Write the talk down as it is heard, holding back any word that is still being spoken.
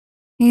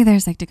Hey there,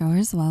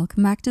 Psych2Goers,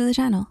 welcome back to the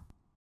channel.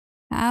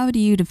 How do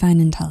you define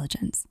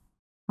intelligence?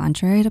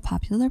 Contrary to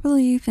popular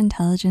belief,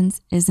 intelligence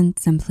isn't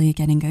simply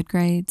getting good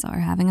grades or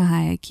having a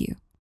high IQ.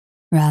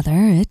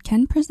 Rather, it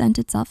can present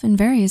itself in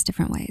various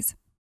different ways.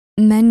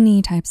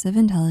 Many types of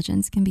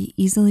intelligence can be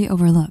easily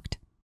overlooked.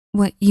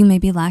 What you may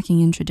be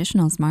lacking in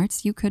traditional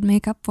smarts, you could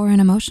make up for in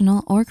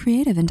emotional or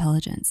creative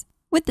intelligence.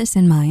 With this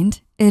in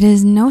mind, it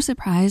is no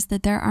surprise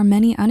that there are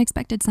many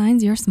unexpected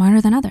signs you're smarter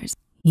than others.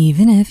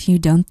 Even if you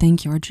don't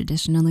think you're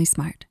traditionally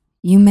smart,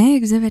 you may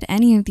exhibit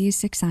any of these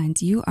 6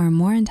 signs you are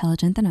more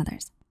intelligent than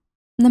others.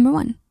 Number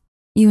 1,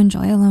 you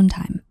enjoy alone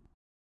time.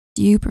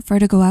 Do you prefer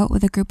to go out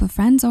with a group of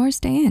friends or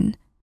stay in?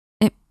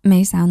 It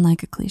may sound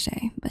like a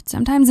cliche, but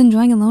sometimes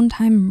enjoying alone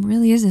time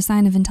really is a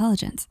sign of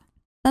intelligence.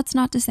 That's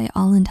not to say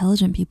all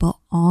intelligent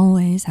people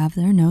always have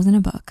their nose in a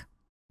book.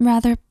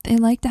 Rather, they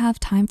like to have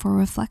time for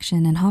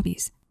reflection and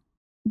hobbies.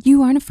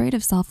 You aren't afraid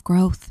of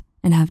self-growth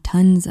and have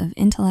tons of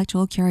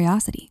intellectual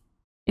curiosity.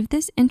 If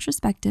this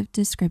introspective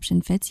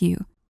description fits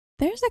you,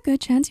 there's a good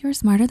chance you're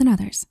smarter than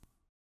others.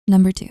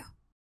 Number 2,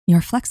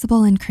 you're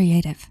flexible and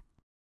creative.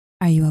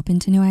 Are you open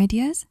to new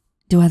ideas?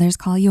 Do others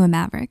call you a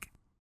maverick?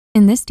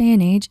 In this day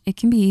and age, it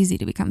can be easy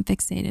to become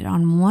fixated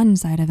on one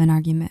side of an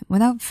argument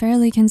without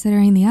fairly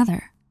considering the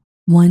other.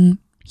 One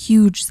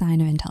huge sign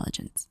of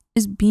intelligence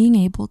is being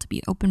able to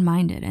be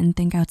open-minded and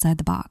think outside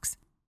the box.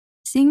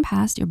 Seeing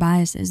past your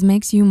biases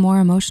makes you more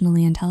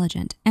emotionally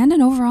intelligent and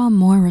an overall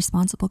more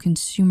responsible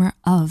consumer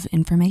of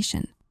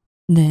information.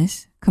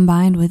 This,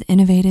 combined with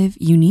innovative,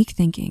 unique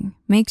thinking,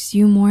 makes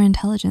you more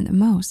intelligent than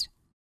most.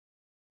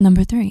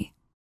 Number 3,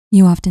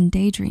 you often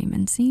daydream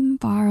and seem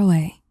far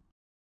away.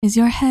 Is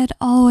your head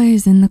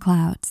always in the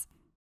clouds?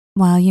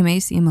 While you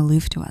may seem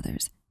aloof to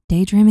others,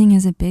 daydreaming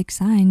is a big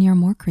sign you're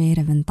more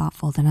creative and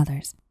thoughtful than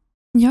others.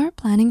 You're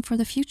planning for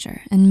the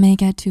future and may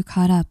get too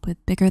caught up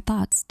with bigger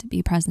thoughts to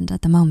be present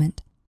at the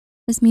moment.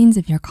 This means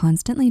if you're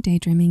constantly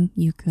daydreaming,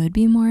 you could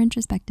be more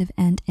introspective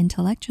and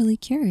intellectually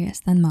curious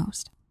than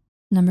most.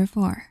 Number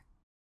 4,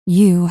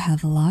 you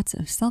have lots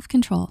of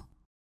self-control.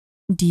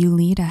 Do you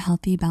lead a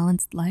healthy,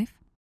 balanced life?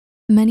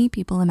 Many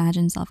people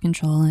imagine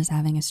self-control as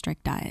having a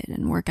strict diet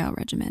and workout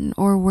regimen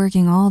or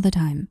working all the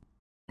time.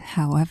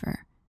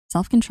 However,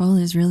 self-control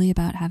is really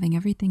about having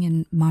everything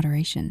in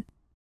moderation.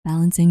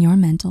 Balancing your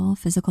mental,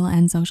 physical,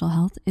 and social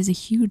health is a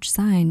huge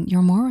sign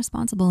you're more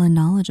responsible and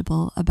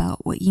knowledgeable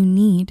about what you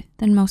need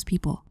than most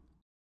people.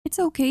 It's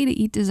okay to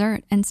eat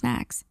dessert and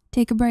snacks,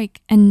 take a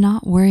break, and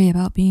not worry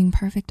about being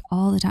perfect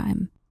all the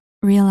time.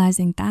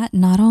 Realizing that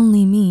not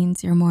only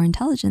means you're more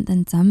intelligent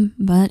than some,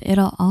 but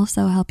it'll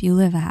also help you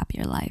live a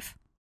happier life.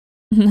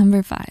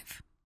 Number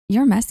 5,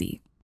 you're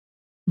messy.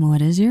 What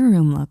does your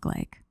room look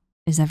like?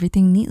 Is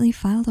everything neatly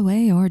filed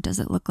away or does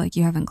it look like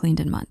you haven't cleaned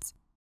in months?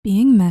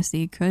 Being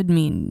messy could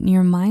mean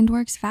your mind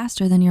works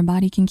faster than your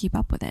body can keep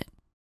up with it.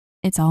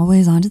 It's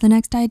always on to the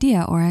next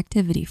idea or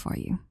activity for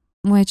you,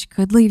 which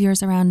could leave your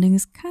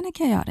surroundings kind of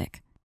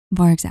chaotic.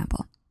 For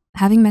example,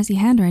 having messy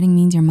handwriting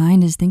means your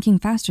mind is thinking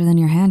faster than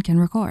your hand can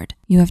record.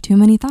 You have too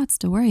many thoughts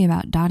to worry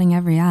about dotting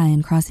every I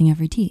and crossing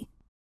every T.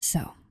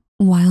 So,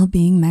 while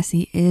being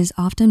messy is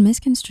often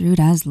misconstrued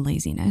as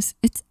laziness,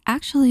 it's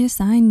actually a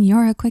sign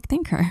you're a quick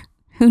thinker.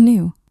 Who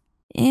knew?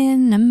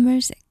 In number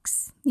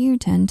 6, you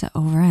tend to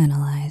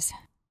overanalyze.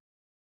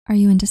 Are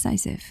you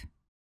indecisive?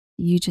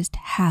 You just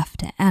have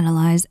to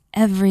analyze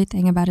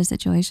everything about a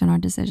situation or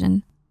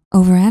decision.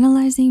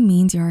 Overanalyzing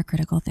means you're a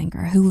critical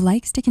thinker who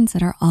likes to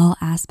consider all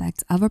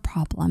aspects of a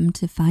problem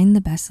to find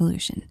the best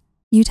solution.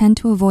 You tend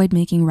to avoid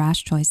making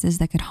rash choices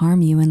that could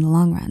harm you in the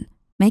long run,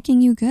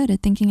 making you good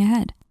at thinking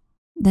ahead.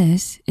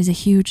 This is a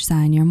huge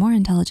sign you're more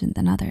intelligent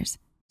than others,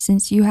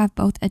 since you have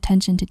both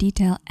attention to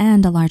detail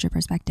and a larger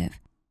perspective.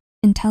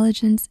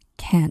 Intelligence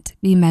can't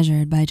be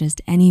measured by just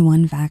any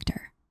one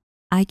factor.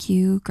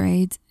 IQ,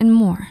 grades, and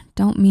more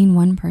don't mean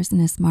one person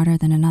is smarter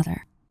than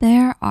another.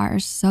 There are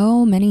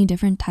so many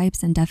different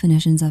types and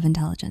definitions of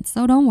intelligence,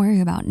 so don't worry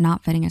about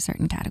not fitting a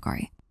certain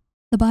category.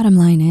 The bottom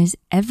line is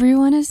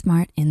everyone is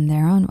smart in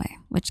their own way,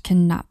 which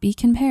cannot be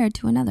compared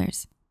to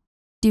another's.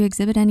 Do you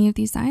exhibit any of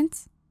these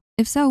signs?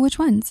 If so, which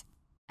ones?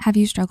 Have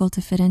you struggled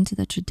to fit into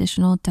the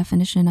traditional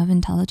definition of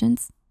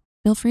intelligence?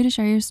 Feel free to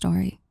share your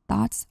story,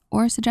 thoughts,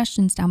 or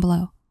suggestions down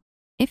below.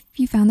 If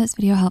you found this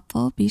video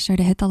helpful, be sure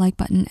to hit the like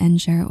button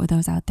and share it with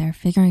those out there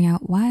figuring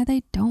out why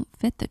they don't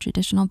fit the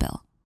traditional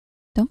bill.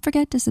 Don't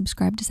forget to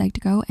subscribe to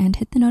Psych2Go and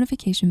hit the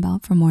notification bell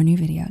for more new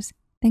videos.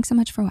 Thanks so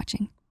much for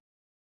watching.